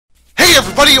Hey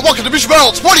everybody, and welcome to Mission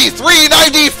Battle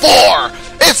 2394!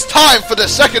 It's time for the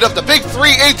second of the big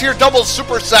three A-tier doubles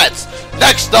supersets.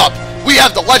 Next up, we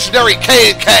have the legendary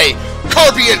K&K,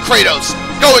 Kirby and Kratos,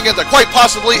 going into quite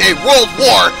possibly a world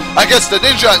war against the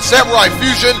ninja and samurai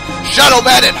fusion,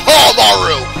 Shadowman and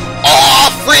Haohmaru. Aw,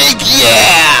 frig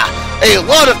yeah! A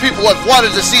lot of people have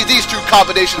wanted to see these two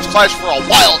combinations clash for a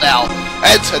while now,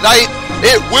 and tonight,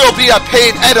 it will be a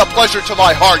pain and a pleasure to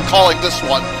my heart calling this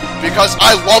one, because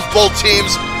I love both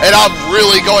teams, and I'm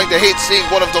really going to hate seeing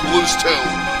one of them lose too.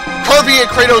 Kirby and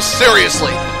Kratos,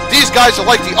 seriously, these guys are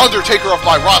like the Undertaker of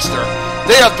my roster.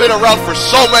 They have been around for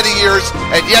so many years,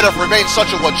 and yet have remained such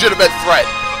a legitimate threat.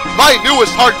 My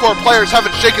newest hardcore players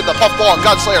haven't shaken the Puffball and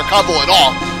Godslayer combo at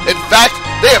all. In fact,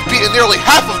 they have beaten nearly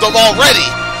half of them already.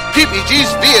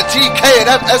 PPG's V&T,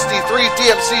 K&M, SD3,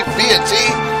 DMC, V&T.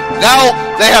 Now,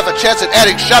 they have a chance at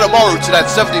adding Shadowmaru to that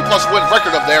 70-plus win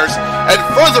record of theirs, and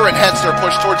further enhance their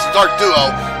push towards the Dark Duo,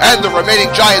 and the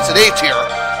remaining giants in A-tier.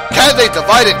 Can they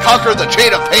divide and conquer the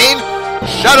Chain of Pain?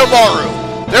 Shadowmaru.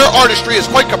 Their artistry is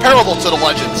quite comparable to the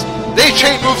Legends. They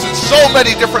chain moves in so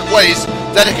many different ways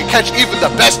that it can catch even the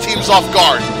best teams off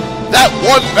guard. That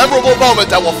one memorable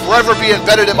moment that will forever be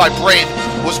embedded in my brain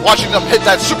was watching them hit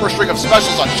that super string of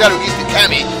specials on Shadow East and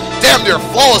Kami, damn near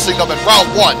flawlessing them in round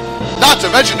 1. Not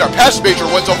to mention their past major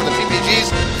wins over the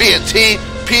PPGs, V&T,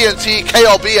 PNT,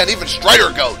 KLB, and even Strider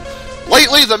Goat.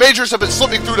 Lately, the majors have been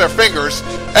slipping through their fingers,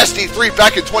 SD3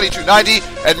 back in 2290,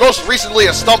 and most recently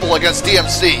a stumble against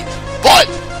DMC. But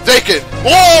they can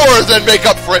more than make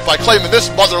up for it by claiming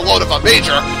this motherload of a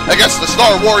major against the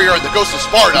Star Warrior and the Ghost of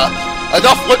Sparta.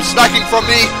 Enough lip smacking from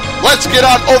me, let's get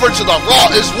on over to the Raw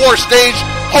is War stage.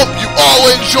 Hope you all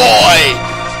enjoy!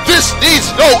 This needs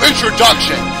no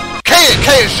introduction.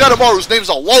 K&K and Shadowmaru's names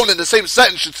alone in the same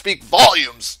sentence should speak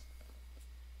volumes.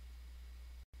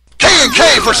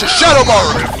 K&K versus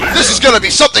Shadowmaru. This is going to be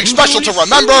something special to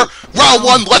remember. Round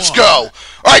 1, let's go.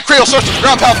 Alright, Kratos starts with the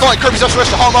ground pound, throwing Kirby's up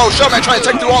smash to Haohmaru. Shadowman trying to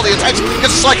take through all the attacks.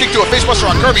 Gets a slide kick to a facebuster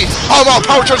on Kirby. Haohmaru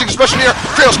power charging his special here.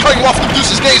 Kratos cutting him off with the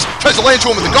Deuce's gaze. Tries to land to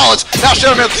him with the gauntlets. Now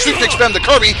Shadowman with the sweep kick spam to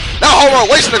Kirby. Now Haohmaru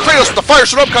lacing to Kratos with the fire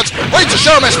short upcuts. Lays to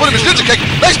Shadowman, splitting his ninja kick.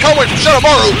 Nice combo from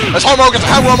Shadowmaru as Haohmaru gets a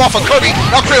hammer arm off on Kirby.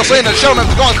 Now Kratos landing to Shadowman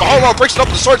with the gauntlets, but Haohmaru breaks it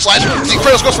up with the sword slash. See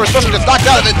Kratos goes for a special, gets knocked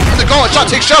out of it. The gauntlet shot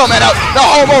takes Shadowman out. Now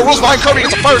Haohmaru rolls behind Kirby,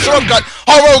 gets a fire short upcut.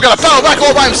 Haohmaru got a battle back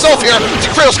all by himself here.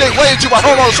 See Kratos getting laid into by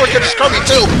Haohmaru, sword catches Kirby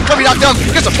too. Kirby knocked down,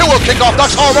 gets a pillow kick off,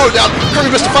 knocks Haohmaru down.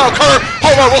 Kirby missed the final cutter.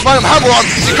 Haohmaru rolls behind him, hammer arm.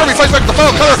 See Kirby fights back with the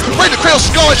final cutter. Right to Kratos'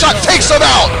 gauntlet shot, takes him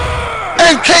out.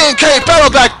 And K&K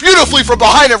battle back beautifully from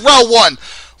behind in round 1.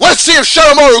 Let's see if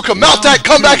Shadowmaru can mount that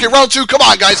comeback in round 2. Come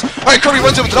on, guys. Alright, Kirby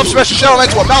runs in with an up smash to Shadowman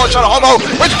to a mallet shot of Haohmaru.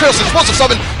 Right to Kratos' explosive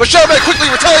summon, but Shadowman quickly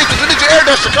retaliates with the ninja air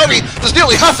dash to Kirby. Does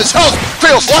nearly half his health.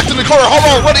 Kratos locked in the corner.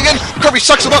 Haohmaru running in. Kirby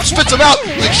sucks him up, spits him out.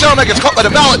 Shadowman gets caught by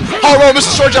the mallet. Haohmaru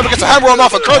misses sword jab and gets a hammer arm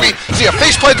off of Kirby. See a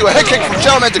face plant to a head kick from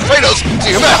Shadowman to Kratos. See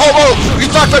him at Haohmaru.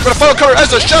 He's knocked back for the final cutter as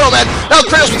does Shadowman. Now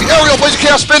Kratos with the aerial blazing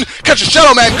chaos spin catches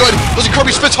Shadowman good. Losing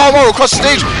Kirby spits Haohmaru across the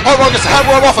stage. Haohmaru gets a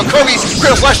hammer arm off of Kirby.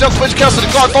 Kratos lashing out the blazing chaos to the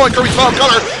guard, following Kirby's final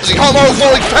cutter. See Haohmaru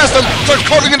falling past him, starts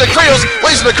carving into Kratos,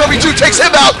 lays into Kirby 2, takes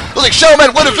him out. Looks like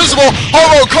Shadowman went invisible.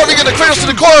 Haohmaru carving into Kratos to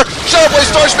the corner.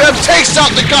 Shadowblade Star Spam takes out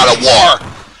the God of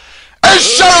War. And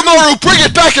Shadowmaru bring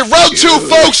it back in round 2,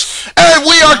 folks. And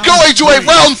we are going to a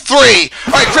round 3.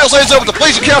 Alright, Kratos lands there with the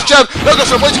blazing chaos jab. Now goes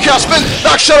for a blazing chaos spin.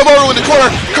 Knocks Shadowmaru in the corner.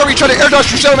 Kirby trying to air dodge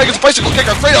through Shadowman, gets a bicycle kick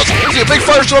on Kratos. See a big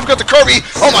fire shot uppercut to Kirby.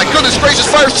 Oh my goodness gracious,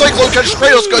 fire cyclone catches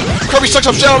Kratos good. Kirby sucks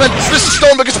up Shadowman, misses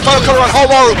stone but gets a final cutter on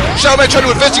Haohmaru. Shadowman trying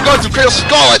to advance, he goes through Kratos'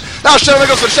 gauntlet. Now Shadowman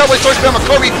goes for the Shadowblade Star Spam on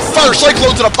Kirby. Fire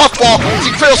cyclone to the puffball.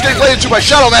 See Kratos getting laid into by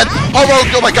Shadowman. Haohmaru,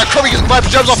 oh my god, Kirby getting five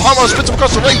jabs off Haohmaru, spits him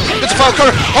across the ring. Gets a final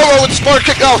cutter. Haohmaru with the Sparta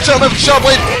kick now. Shadowman with the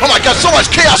Shadowblade. Oh my god, so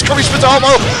much chaos. Kirby spits on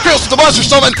Haohmaru. Kratos with the monster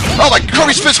summon. Oh my,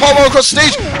 Kirby spits Haohmaru across the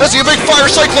stage. That's a big fire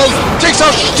cyclone. Takes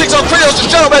out Kratos and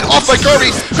Shadowman off by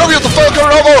Kirby. Kirby with the final cutter.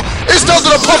 Haohmaru is down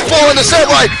to the puffball and the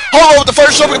samurai. Haohmaru with the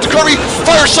fire summon to Kirby.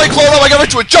 Fire cyclone. Oh my god,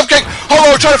 right to a jump kick.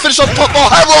 Haohmaru trying to finish off the puffball.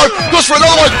 Hammer arm goes for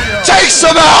another one. Takes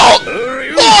him out.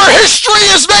 More history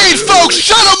is made, folks.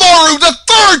 Shadowmaru, the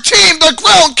third team to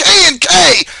ground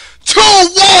K&K.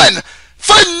 2-1.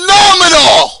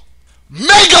 Phenomenal.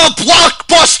 Mega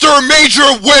blockbuster major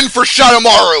win for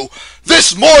Shadowmaru.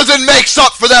 This more than makes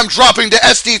up for them dropping to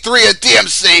SD3 and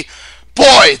DMC.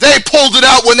 Boy, they pulled it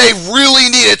out when they really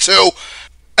needed to.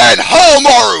 And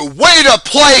Haohmaru, way to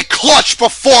play clutch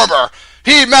performer.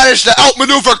 He managed to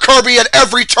outmaneuver Kirby at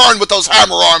every turn with those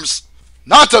hammer arms.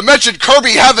 Not to mention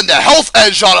Kirby having the health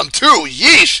edge on him too,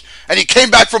 yeesh. And he came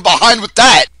back from behind with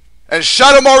that. And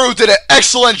Shadowmaru did an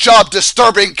excellent job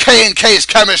disturbing K&K's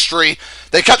chemistry.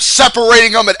 They kept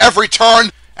separating them at every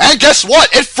turn. And guess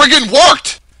what? It friggin'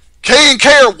 worked! K&K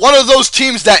are one of those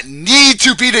teams that need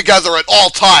to be together at all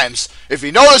times. If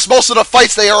you notice, most of the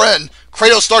fights they are in,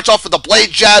 Kratos starts off with the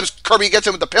blade jabs, Kirby gets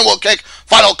in with the pinwheel kick,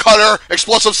 final cutter,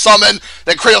 explosive summon,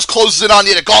 then Kratos closes in on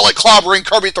you, the gauntlet clobbering,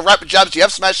 Kirby with the rapid jabs, the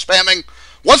F-smash spamming.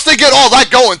 Once they get all that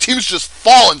going, teams just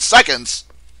fall in seconds.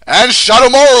 And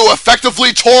Shadowmaru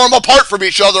effectively tore them apart from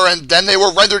each other, and then they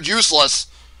were rendered useless.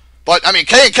 But, I mean,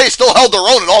 K&K still held their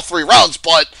own in all 3 rounds,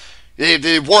 but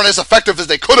they weren't as effective as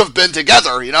they could have been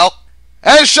together, you know?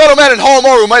 And Shadowman and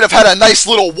Haohmaru might have had a nice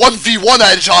little 1v1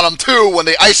 edge on them, too, when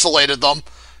they isolated them.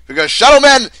 Because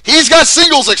Shadowman, he's got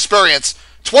singles experience.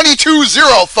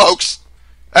 22-0, folks.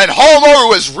 And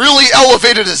Haohmaru has really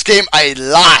elevated his game a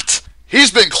lot. He's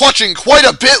been clutching quite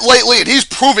a bit lately, and he's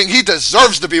proving he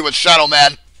deserves to be with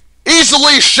Shadowman.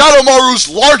 Easily Shadowmaru's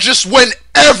largest win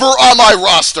ever on my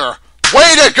roster.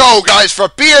 Way to go, guys, for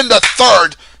being the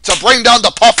 3rd to bring down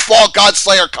the Puffball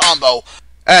Godslayer combo.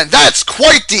 And that's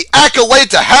quite the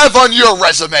accolade to have on your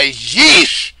resume.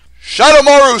 Yeesh!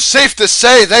 Shadowmaru, safe to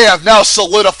say, they have now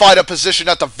solidified a position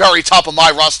at the very top of my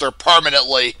roster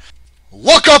permanently.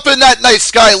 Look up in that night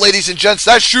sky, ladies and gents.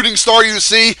 That shooting star you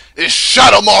see is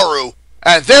Shadowmaru.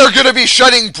 And they're going to be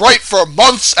shining bright for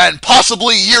months and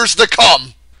possibly years to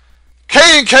come.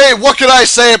 K&K, what can I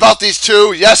say about these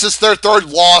two? Yes, it's their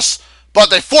 3rd loss, but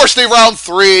they forced a round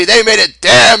 3. They made it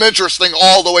damn interesting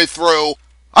all the way through.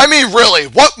 I mean, really,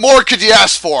 what more could you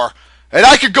ask for? And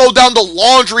I could go down the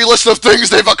laundry list of things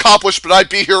they've accomplished, but I'd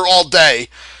be here all day.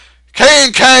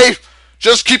 K&K,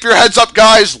 just keep your heads up,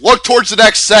 guys. Look towards the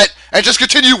next set, and just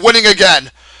continue winning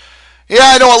again. Yeah,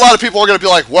 I know a lot of people are going to be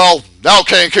like, well, now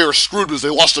K&K are screwed because they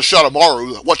lost to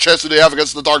Shadowmaru. What chance do they have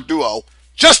against the Dark Duo?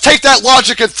 Just take that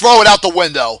logic and throw it out the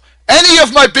window. Any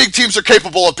of my big teams are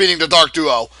capable of beating the Dark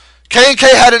Duo.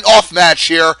 K&K had an off match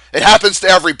here. It happens to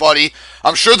everybody.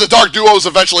 I'm sure the Dark Duo is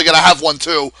eventually going to have one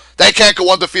too. They can't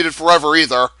go undefeated forever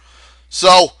either.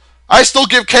 So, I still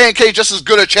give K&K just as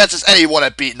good a chance as anyone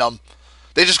at beating them.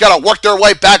 They just got to work their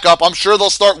way back up. I'm sure they'll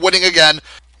start winning again.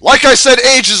 Like I said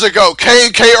ages ago,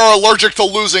 K&K are allergic to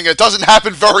losing. It doesn't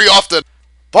happen very often.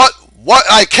 But what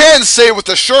I can say with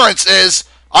assurance is,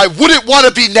 I wouldn't want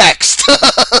to be next.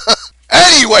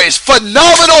 Anyways,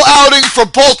 phenomenal outing for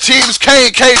both teams.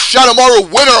 K&K,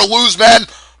 Shadowmaru, win or lose, man.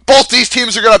 Both these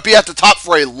teams are going to be at the top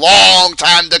for a long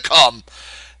time to come.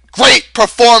 Great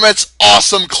performance,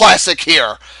 awesome classic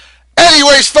here.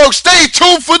 Anyways, folks, stay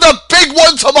tuned for the big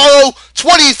one tomorrow,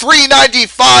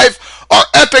 23.95, our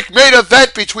epic main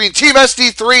event between Team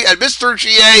SD3 and Mr.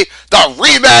 GA, the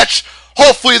rematch.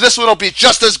 Hopefully this one will be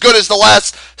just as good as the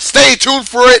last. Stay tuned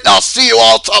for it, and I'll see you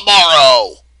all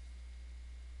tomorrow.